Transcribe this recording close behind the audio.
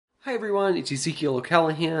Hi everyone, it's Ezekiel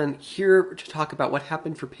O'Callahan here to talk about what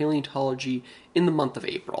happened for paleontology in the month of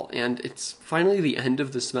April. And it's finally the end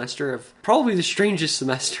of the semester of probably the strangest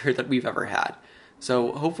semester that we've ever had.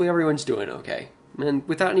 So hopefully everyone's doing okay. And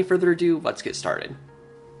without any further ado, let's get started.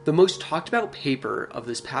 The most talked about paper of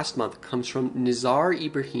this past month comes from Nizar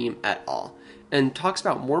Ibrahim et al. And talks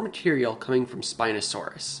about more material coming from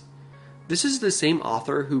Spinosaurus. This is the same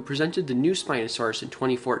author who presented the new Spinosaurus in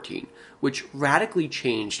 2014, which radically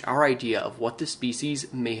changed our idea of what the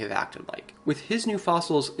species may have acted like. With his new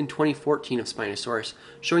fossils in 2014 of Spinosaurus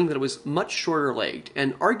showing that it was much shorter-legged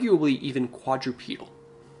and arguably even quadrupedal.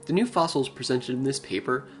 The new fossils presented in this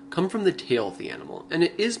paper come from the tail of the animal, and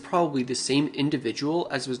it is probably the same individual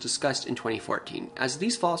as was discussed in 2014, as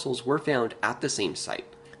these fossils were found at the same site.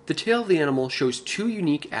 The tail of the animal shows two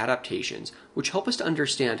unique adaptations, which help us to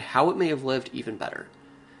understand how it may have lived even better.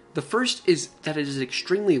 The first is that it is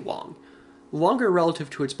extremely long, longer relative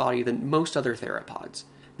to its body than most other theropods.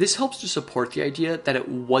 This helps to support the idea that it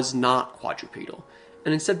was not quadrupedal,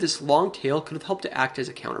 and instead this long tail could have helped to act as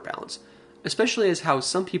a counterbalance, especially as how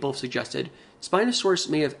some people have suggested Spinosaurus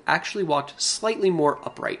may have actually walked slightly more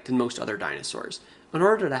upright than most other dinosaurs, in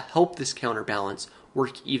order to help this counterbalance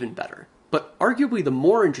work even better. But arguably the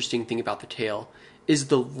more interesting thing about the tail is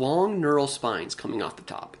the long neural spines coming off the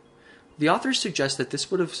top. The authors suggest that this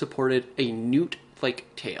would have supported a newt-like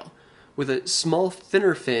tail, with a small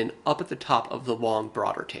thinner fin up at the top of the long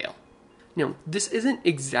broader tail. Now, this isn't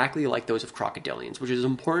exactly like those of crocodilians, which is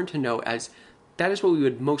important to know as that is what we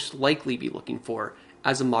would most likely be looking for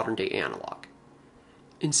as a modern-day analog.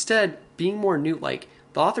 Instead, being more newt-like,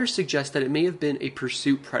 the authors suggest that it may have been a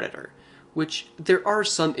pursuit predator, which there are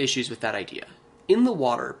some issues with that idea. In the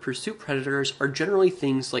water, pursuit predators are generally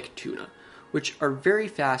things like tuna, which are very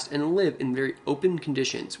fast and live in very open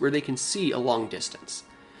conditions where they can see a long distance.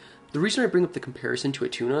 The reason I bring up the comparison to a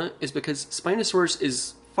tuna is because Spinosaurus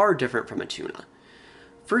is far different from a tuna.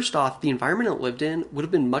 First off, the environment it lived in would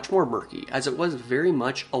have been much more murky, as it was very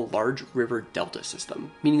much a large river delta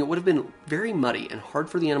system, meaning it would have been very muddy and hard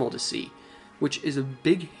for the animal to see, which is a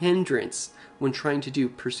big hindrance when trying to do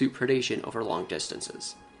pursuit predation over long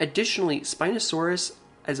distances. Additionally, Spinosaurus,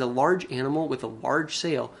 as a large animal with a large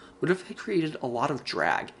sail, would have created a lot of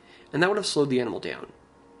drag, and that would have slowed the animal down.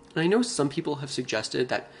 And I know some people have suggested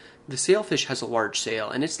that the sailfish has a large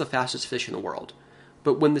sail and it's the fastest fish in the world,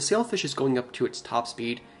 but when the sailfish is going up to its top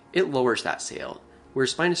speed, it lowers that sail,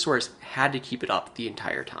 whereas Spinosaurus had to keep it up the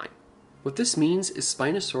entire time. What this means is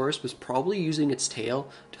Spinosaurus was probably using its tail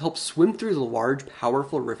to help swim through the large,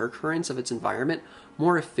 powerful river currents of its environment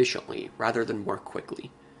more efficiently rather than more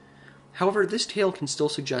quickly. However, this tail can still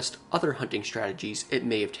suggest other hunting strategies it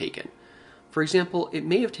may have taken. For example, it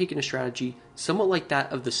may have taken a strategy somewhat like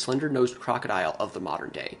that of the slender-nosed crocodile of the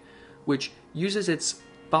modern day, which uses its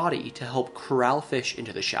body to help corral fish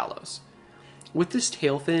into the shallows. With this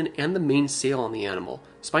tail fin and the main sail on the animal,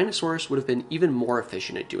 Spinosaurus would have been even more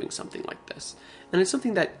efficient at doing something like this, and it's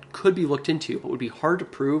something that could be looked into but would be hard to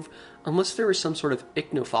prove unless there was some sort of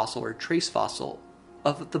ichthyofossil or trace fossil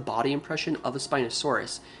of the body impression of a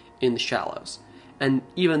Spinosaurus in the shallows, and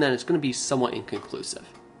even then it's going to be somewhat inconclusive.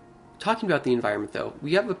 Talking about the environment though,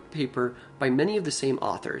 we have a paper by many of the same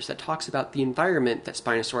authors that talks about the environment that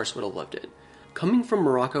Spinosaurus would have lived in. Coming from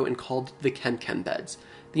Morocco and called the KemKem beds,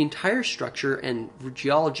 the entire structure and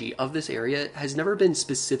geology of this area has never been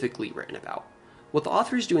specifically written about. What the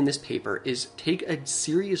authors do in this paper is take a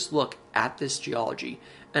serious look at this geology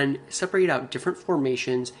and separate out different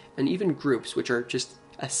formations and even groups, which are just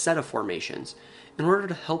a set of formations, in order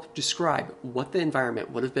to help describe what the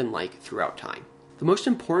environment would have been like throughout time. The most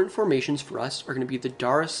important formations for us are going to be the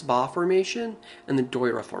Dar es Salaam formation and the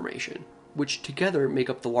Doira formation, which together make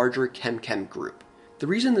up the larger KemKem group. The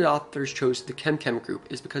reason the authors chose the KemKem group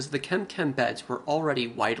is because the KemKem beds were already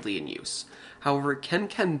widely in use. However,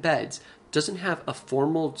 KemKem beds doesn't have a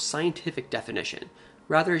formal scientific definition,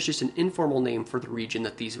 rather it's just an informal name for the region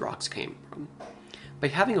that these rocks came from. By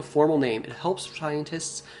having a formal name, it helps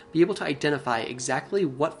scientists be able to identify exactly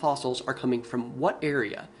what fossils are coming from what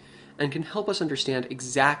area, and can help us understand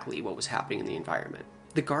exactly what was happening in the environment.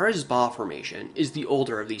 The Garazba Formation is the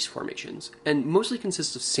older of these formations, and mostly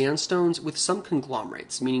consists of sandstones with some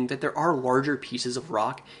conglomerates, meaning that there are larger pieces of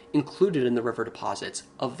rock included in the river deposits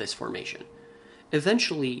of this formation.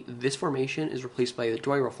 Eventually, this formation is replaced by the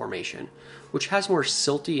Doira Formation, which has more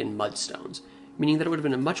silty and mudstones, meaning that it would have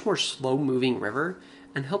been a much more slow-moving river,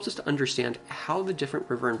 and helps us to understand how the different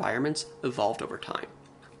river environments evolved over time.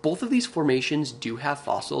 Both of these formations do have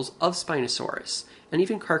fossils of Spinosaurus, and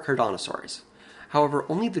even Carcharodontosaurus. However,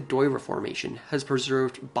 only the Doira Formation has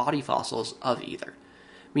preserved body fossils of either,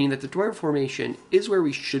 meaning that the Dwyer Formation is where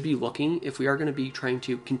we should be looking if we are going to be trying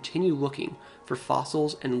to continue looking for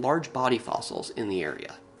fossils and large body fossils in the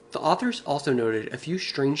area. The authors also noted a few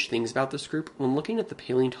strange things about this group when looking at the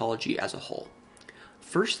paleontology as a whole.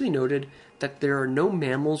 First, they noted that there are no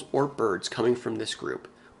mammals or birds coming from this group,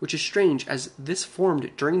 which is strange as this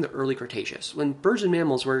formed during the early Cretaceous, when birds and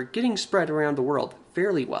mammals were getting spread around the world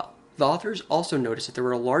fairly well. The authors also noticed that there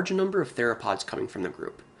were a large number of theropods coming from the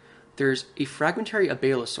group. There's a fragmentary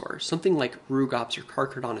abelisaur, something like Rugops or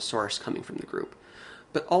Carcharodontosaurus coming from the group,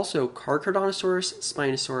 but also Carcharodontosaurus,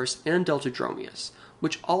 Spinosaurus, and Deltadromeus,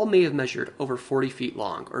 which all may have measured over 40 feet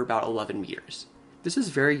long, or about 11 meters. This is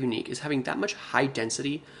very unique, as having that much high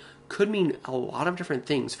density could mean a lot of different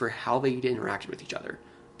things for how they interacted with each other,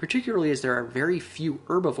 particularly as there are very few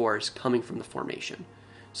herbivores coming from the formation,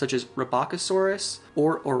 such as Rabacosaurus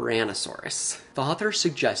or Oranosaurus. The authors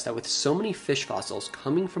suggest that with so many fish fossils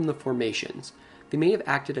coming from the formations, they may have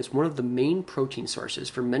acted as one of the main protein sources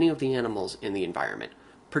for many of the animals in the environment,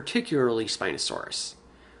 particularly Spinosaurus.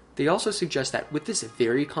 They also suggest that with this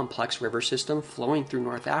very complex river system flowing through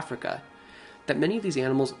North Africa, that many of these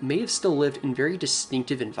animals may have still lived in very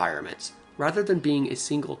distinctive environments, rather than being a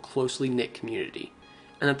single closely knit community,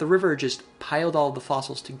 and that the river just piled all the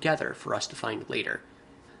fossils together for us to find later.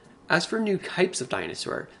 As for new types of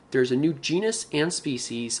dinosaur, there is a new genus and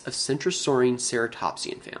species of Centrosaurine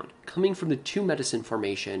Ceratopsian found, coming from the Two Medicine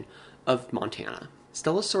Formation of Montana.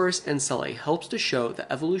 Stellasaurus ancellae helps to show the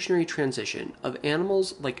evolutionary transition of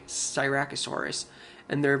animals like Styracosaurus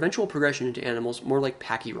and their eventual progression into animals more like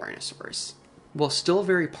Pachyrhinosaurus. While still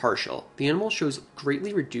very partial, the animal shows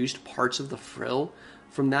greatly reduced parts of the frill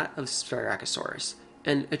from that of Styracosaurus,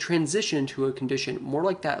 and a transition to a condition more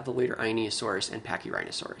like that of the later Ionosaurus and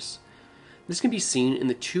Pachyrhinosaurus. This can be seen in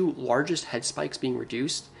the two largest head spikes being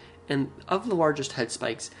reduced, and of the largest head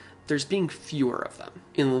spikes, there's being fewer of them.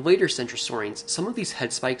 In the later Centrosaurines, some of these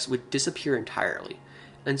head spikes would disappear entirely,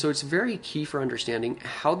 and so it's very key for understanding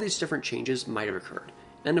how these different changes might have occurred.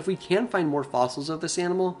 And if we can find more fossils of this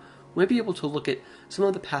animal, we might be able to look at some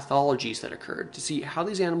of the pathologies that occurred to see how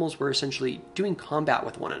these animals were essentially doing combat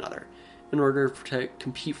with one another in order to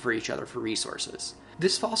compete for each other for resources.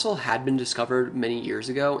 This fossil had been discovered many years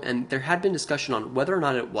ago, and there had been discussion on whether or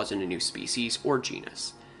not it wasn't a new species or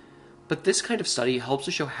genus. But this kind of study helps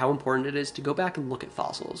to show how important it is to go back and look at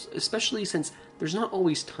fossils, especially since there's not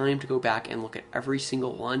always time to go back and look at every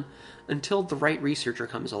single one until the right researcher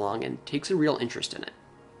comes along and takes a real interest in it.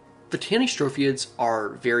 The tanystrophieds are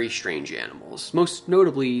very strange animals, most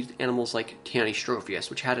notably animals like Tanystropheus,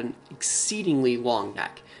 which had an exceedingly long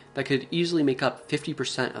neck that could easily make up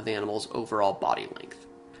 50% of the animal's overall body length.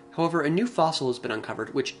 However, a new fossil has been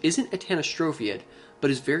uncovered which isn't a tanystrophiid,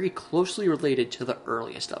 but is very closely related to the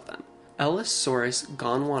earliest of them. Ellissaurus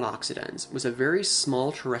gondwanatheria was a very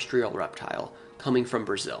small terrestrial reptile coming from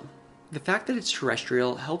Brazil. The fact that it's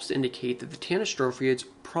terrestrial helps to indicate that the tanystrophiids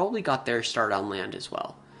probably got their start on land as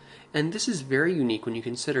well. And this is very unique when you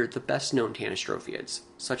consider the best known tanystrophiids,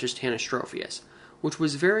 such as Tanystropheus, which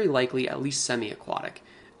was very likely at least semi-aquatic,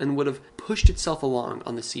 and would have pushed itself along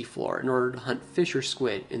on the seafloor in order to hunt fish or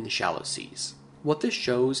squid in the shallow seas. What this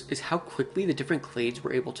shows is how quickly the different clades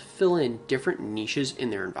were able to fill in different niches in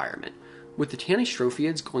their environment, with the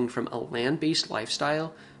tanystrophiids going from a land-based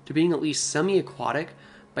lifestyle to being at least semi-aquatic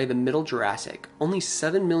by the Middle Jurassic, only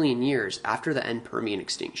 7 million years after the end Permian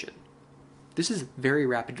extinction. This is very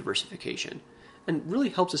rapid diversification, and really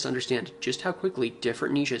helps us understand just how quickly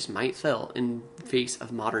different niches might fill in the face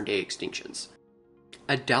of modern-day extinctions.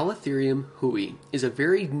 Adalatherium hui is a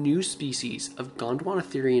very new species of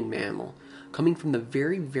Gondwanatherian mammal coming from the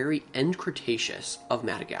very end Cretaceous of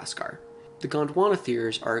Madagascar. The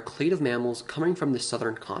Gondwanatheres are a clade of mammals coming from the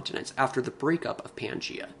southern continents after the breakup of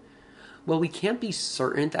Pangaea. While we can't be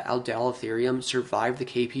certain that Adalatherium survived the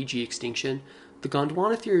KPG extinction, the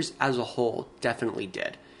Gondwanatheres as a whole definitely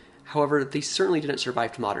did. However, they certainly didn't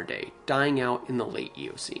survive to modern day, dying out in the late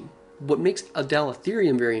Eocene. What makes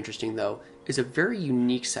Adalatherium very interesting, though, is a very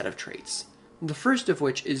unique set of traits. The first of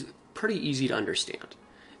which is pretty easy to understand.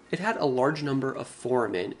 It had a large number of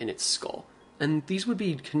foramen in its skull, and these would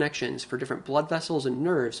be connections for different blood vessels and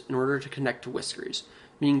nerves in order to connect to whiskers,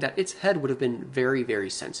 meaning that its head would have been very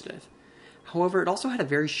sensitive. However, it also had a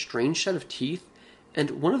very strange set of teeth,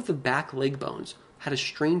 and one of the back leg bones had a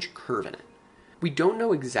strange curve in it. We don't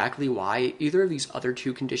know exactly why either of these other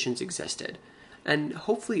two conditions existed, and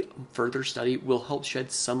hopefully further study will help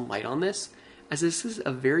shed some light on this, as this is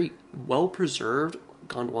a very well-preserved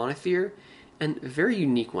Gondwanathere, and a very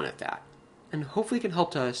unique one at that, and hopefully can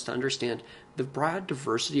help us to understand the broad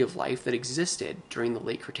diversity of life that existed during the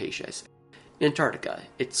late Cretaceous, Antarctica.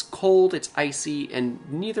 It's cold, it's icy, and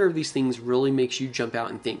neither of these things really makes you jump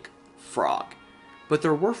out and think, frog. But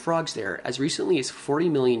there were frogs there as recently as 40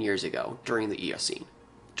 million years ago during the Eocene.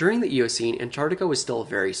 During the Eocene, Antarctica was still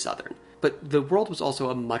very southern, but the world was also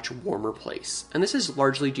a much warmer place, and this is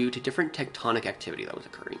largely due to different tectonic activity that was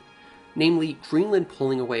occurring. Namely, Greenland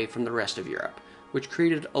pulling away from the rest of Europe, which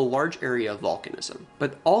created a large area of volcanism,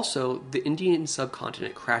 but also the Indian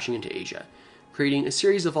subcontinent crashing into Asia, creating a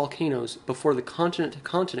series of volcanoes before the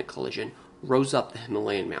continent-to-continent collision rose up the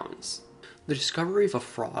Himalayan mountains. The discovery of a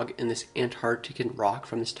frog in this Antarctican rock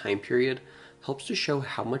from this time period helps to show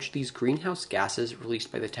how much these greenhouse gases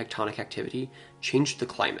released by the tectonic activity changed the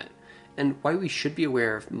climate, and why we should be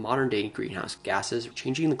aware of modern-day greenhouse gases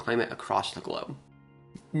changing the climate across the globe.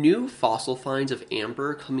 New fossil finds of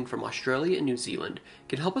amber coming from Australia and New Zealand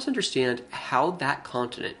can help us understand how that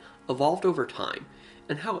continent evolved over time,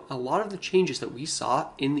 and how a lot of the changes that we saw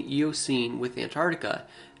in the Eocene with Antarctica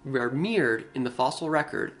are mirrored in the fossil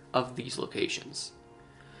record of these locations.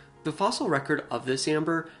 The fossil record of this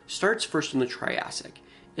amber starts first in the Triassic,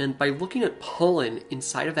 and by looking at pollen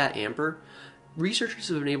inside of that amber, researchers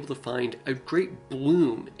have been able to find a great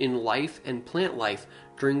bloom in life and plant life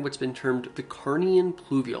during what's been termed the Carnian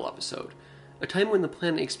pluvial episode, a time when the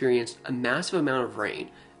planet experienced a massive amount of rain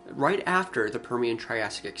right after the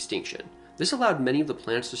Permian-Triassic extinction. This allowed many of the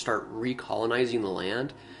plants to start recolonizing the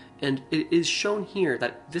land, and it is shown here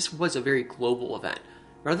that this was a very global event,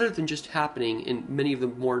 rather than just happening in many of the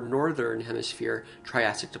more northern hemisphere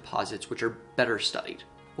Triassic deposits, which are better studied.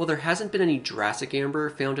 While there hasn't been any Jurassic amber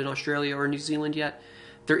found in Australia or New Zealand yet,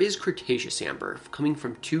 there is Cretaceous amber coming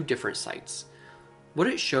from two different sites. What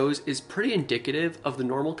it shows is pretty indicative of the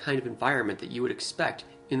normal kind of environment that you would expect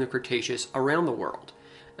in the Cretaceous around the world,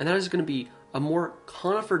 and that is going to be a more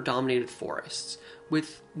conifer-dominated forests,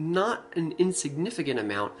 with not an insignificant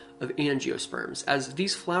amount of angiosperms, as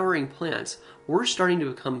these flowering plants were starting to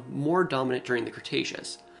become more dominant during the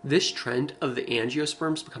Cretaceous. This trend of the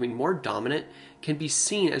angiosperms becoming more dominant can be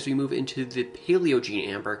seen as we move into the Paleogene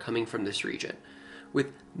amber coming from this region,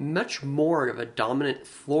 with much more of a dominant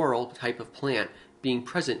floral type of plant being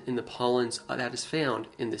present in the pollens that is found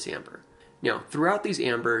in this amber. Now, throughout these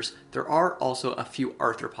ambers, there are also a few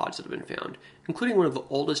arthropods that have been found, including one of the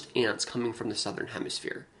oldest ants coming from the southern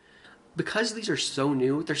hemisphere. Because these are so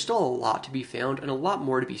new, there's still a lot to be found and a lot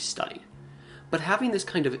more to be studied. But having this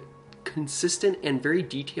kind of consistent and very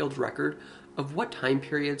detailed record of what time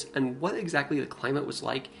periods and what exactly the climate was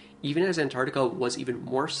like, even as Antarctica was even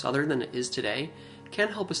more southern than it is today, can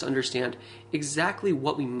help us understand exactly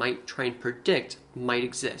what we might try and predict might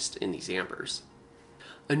exist in these ambers.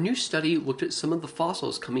 A new study looked at some of the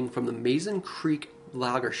fossils coming from the Mason Creek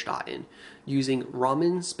Lagerstätten using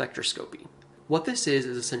Raman spectroscopy. What this is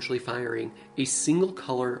essentially firing a single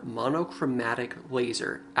color monochromatic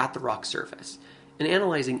laser at the rock surface and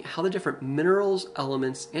analyzing how the different minerals,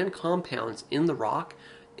 elements, and compounds in the rock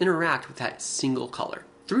interact with that single color.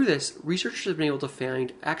 Through this, researchers have been able to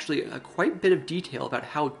find actually a quite bit of detail about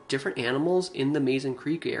how different animals in the Mason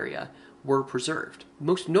Creek area were preserved.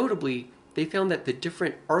 Most notably, they found that the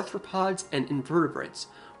different arthropods and invertebrates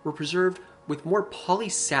were preserved with more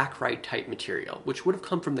polysaccharide type material, which would have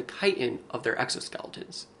come from the chitin of their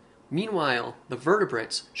exoskeletons. Meanwhile, the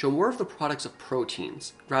vertebrates show more of the products of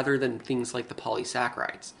proteins rather than things like the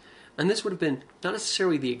polysaccharides, and this would have been not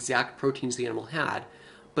necessarily the exact proteins the animal had,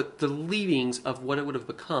 but the leavings of what it would have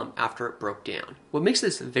become after it broke down. What makes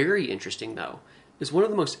this very interesting, though, is one of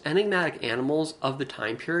the most enigmatic animals of the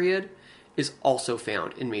time period is also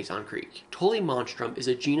found in Mason Creek. Tullimonstrum is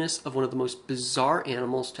a genus of one of the most bizarre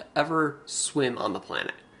animals to ever swim on the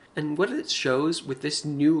planet. And what it shows with this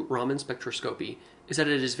new Raman spectroscopy is that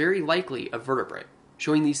it is very likely a vertebrate,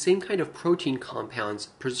 showing these same kind of protein compounds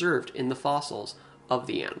preserved in the fossils of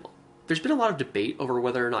the animal. There's been a lot of debate over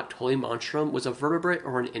whether or not Tullimonstrum was a vertebrate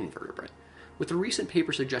or an invertebrate, with a recent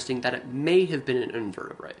paper suggesting that it may have been an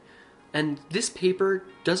invertebrate. And this paper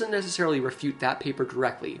doesn't necessarily refute that paper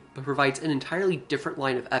directly, but provides an entirely different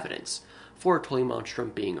line of evidence for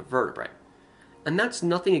Tullimonstrum being a vertebrate. And that's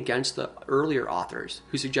nothing against the earlier authors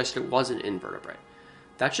who suggested it was an invertebrate.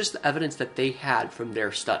 That's just the evidence that they had from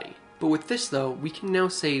their study. But with this, though, we can now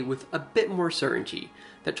say with a bit more certainty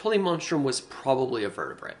that Tullimonstrum was probably a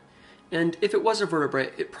vertebrate. And if it was a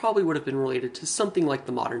vertebrate, it probably would have been related to something like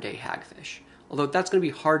the modern-day hagfish, although that's going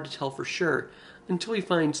to be hard to tell for sure until we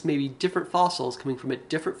find maybe different fossils coming from a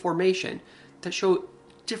different formation that show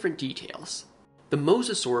different details. The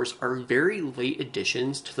Mosasaurs are very late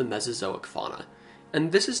additions to the Mesozoic fauna,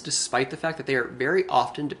 and this is despite the fact that they are very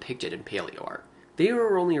often depicted in paleo art. They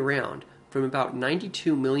were only around from about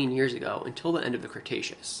 92 million years ago until the end of the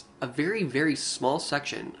Cretaceous. a very, very small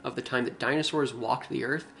section of the time that dinosaurs walked the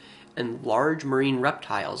Earth and large marine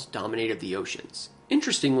reptiles dominated the oceans.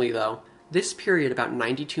 Interestingly, though, this period about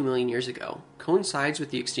 92 million years ago coincides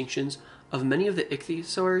with the extinctions of many of the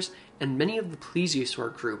ichthyosaurs and many of the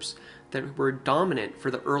plesiosaur groups that were dominant for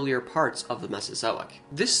the earlier parts of the Mesozoic.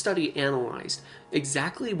 This study analyzed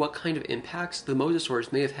exactly what kind of impacts the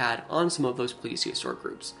mosasaurs may have had on some of those plesiosaur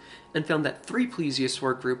groups, and found that 3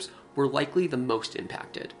 plesiosaur groups were likely the most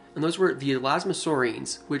impacted. And those were the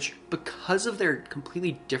elasmosaurines, which, because of their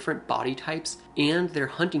completely different body types and their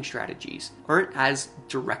hunting strategies, aren't as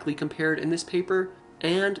directly compared in this paper,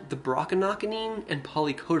 and the brachionoconine and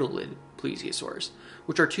polycotylid plesiosaurs,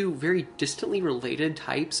 which are 2 very distantly related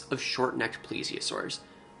types of short-necked plesiosaurs,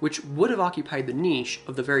 which would have occupied the niche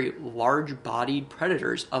of the very large-bodied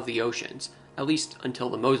predators of the oceans, at least until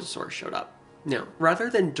the mosasaurs showed up. Now, rather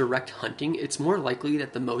than direct hunting, it's more likely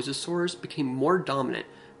that the mosasaurs became more dominant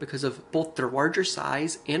because of both their larger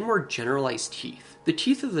size and more generalized teeth. The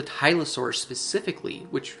teeth of the tylosaurs specifically,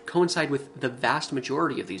 which coincide with the vast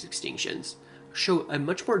majority of these extinctions, show a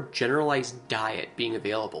much more generalized diet being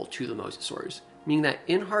available to the mosasaurs, meaning that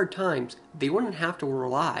in hard times, they wouldn't have to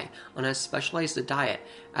rely on as specialized a diet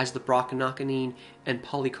as the brachionoconine and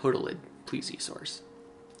polycotylid plesiosaurs.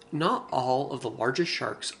 Not all of the largest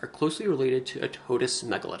sharks are closely related to Otodus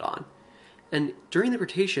megalodon, and during the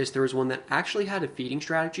Cretaceous there was one that actually had a feeding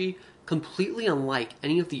strategy completely unlike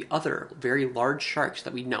any of the other very large sharks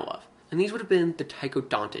that we know of, and these would have been the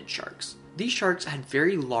tychodontid sharks. These sharks had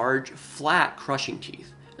very large, flat crushing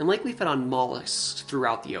teeth, and likely fed on mollusks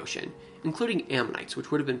throughout the ocean, including ammonites,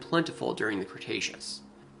 which would have been plentiful during the Cretaceous.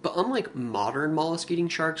 But unlike modern mollusk-eating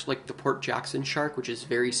sharks like the Port Jackson shark, which is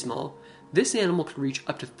very small, this animal could reach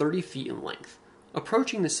up to 30 feet in length,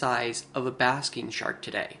 approaching the size of a basking shark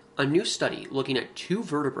today. A new study looking at 2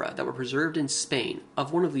 vertebrae that were preserved in Spain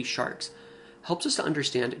of one of these sharks helps us to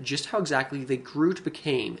understand just how exactly they grew to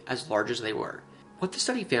become as large as they were. What the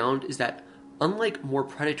study found is that, unlike more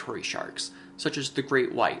predatory sharks, such as the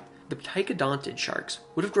great white, the tychodontid sharks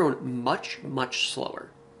would have grown much, much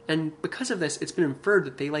slower. And because of this, it's been inferred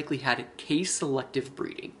that they likely had case-selective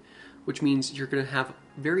breeding, which means you're going to have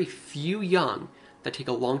very few young that take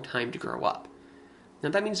a long time to grow up. Now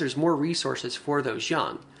that means there's more resources for those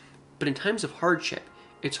young, but in times of hardship,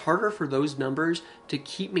 it's harder for those numbers to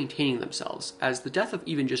keep maintaining themselves, as the death of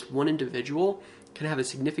even just one individual can have a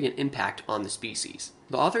significant impact on the species.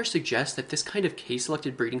 The authors suggest that this kind of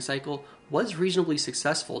case-selected breeding cycle was reasonably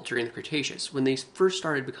successful during the Cretaceous, when they first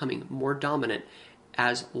started becoming more dominant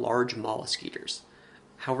as large mollusk eaters.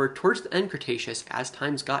 However, towards the end Cretaceous, as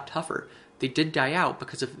times got tougher, they did die out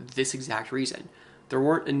because of this exact reason. There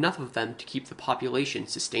weren't enough of them to keep the population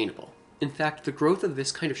sustainable. In fact, the growth of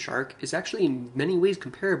this kind of shark is actually in many ways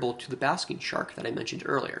comparable to the basking shark that I mentioned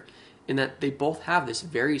earlier, in that they both have this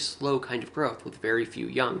very slow kind of growth with very few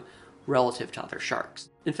young relative to other sharks.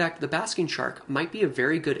 In fact, the basking shark might be a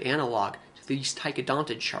very good analog to these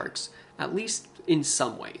tychodontid sharks, at least in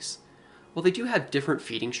some ways. While they do have different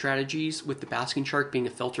feeding strategies, with the basking shark being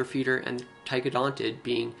a filter feeder and the tychodontid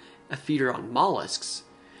being a feeder on mollusks,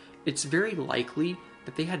 it's very likely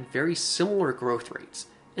that they had very similar growth rates,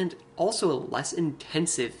 and also a less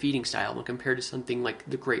intensive feeding style when compared to something like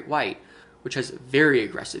the great white, which has a very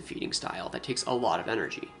aggressive feeding style that takes a lot of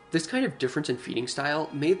energy. This kind of difference in feeding style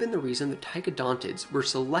may have been the reason that tychodontids were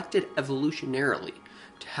selected evolutionarily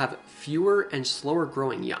to have fewer and slower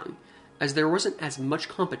growing young, as there wasn't as much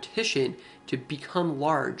competition to become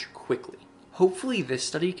large quickly. Hopefully this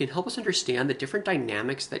study can help us understand the different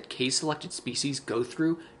dynamics that case-selected species go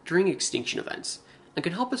through during extinction events, and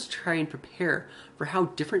can help us try and prepare for how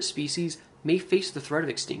different species may face the threat of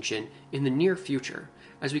extinction in the near future,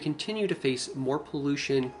 as we continue to face more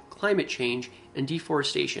pollution, climate change, and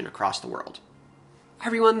deforestation across the world. Hi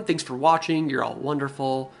everyone, thanks for watching, you're all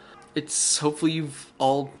wonderful. Hopefully you've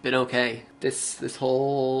all been okay. This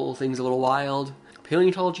whole thing's a little wild.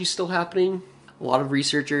 Paleontology's still happening. A lot of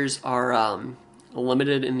researchers are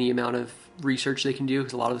limited in the amount of research they can do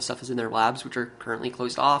because a lot of the stuff is in their labs, which are currently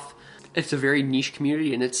closed off. It's a very niche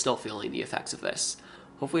community and it's still feeling the effects of this.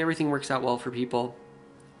 Hopefully everything works out well for people.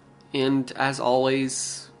 And as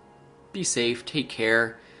always, be safe, take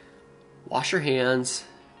care, wash your hands,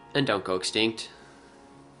 and don't go extinct.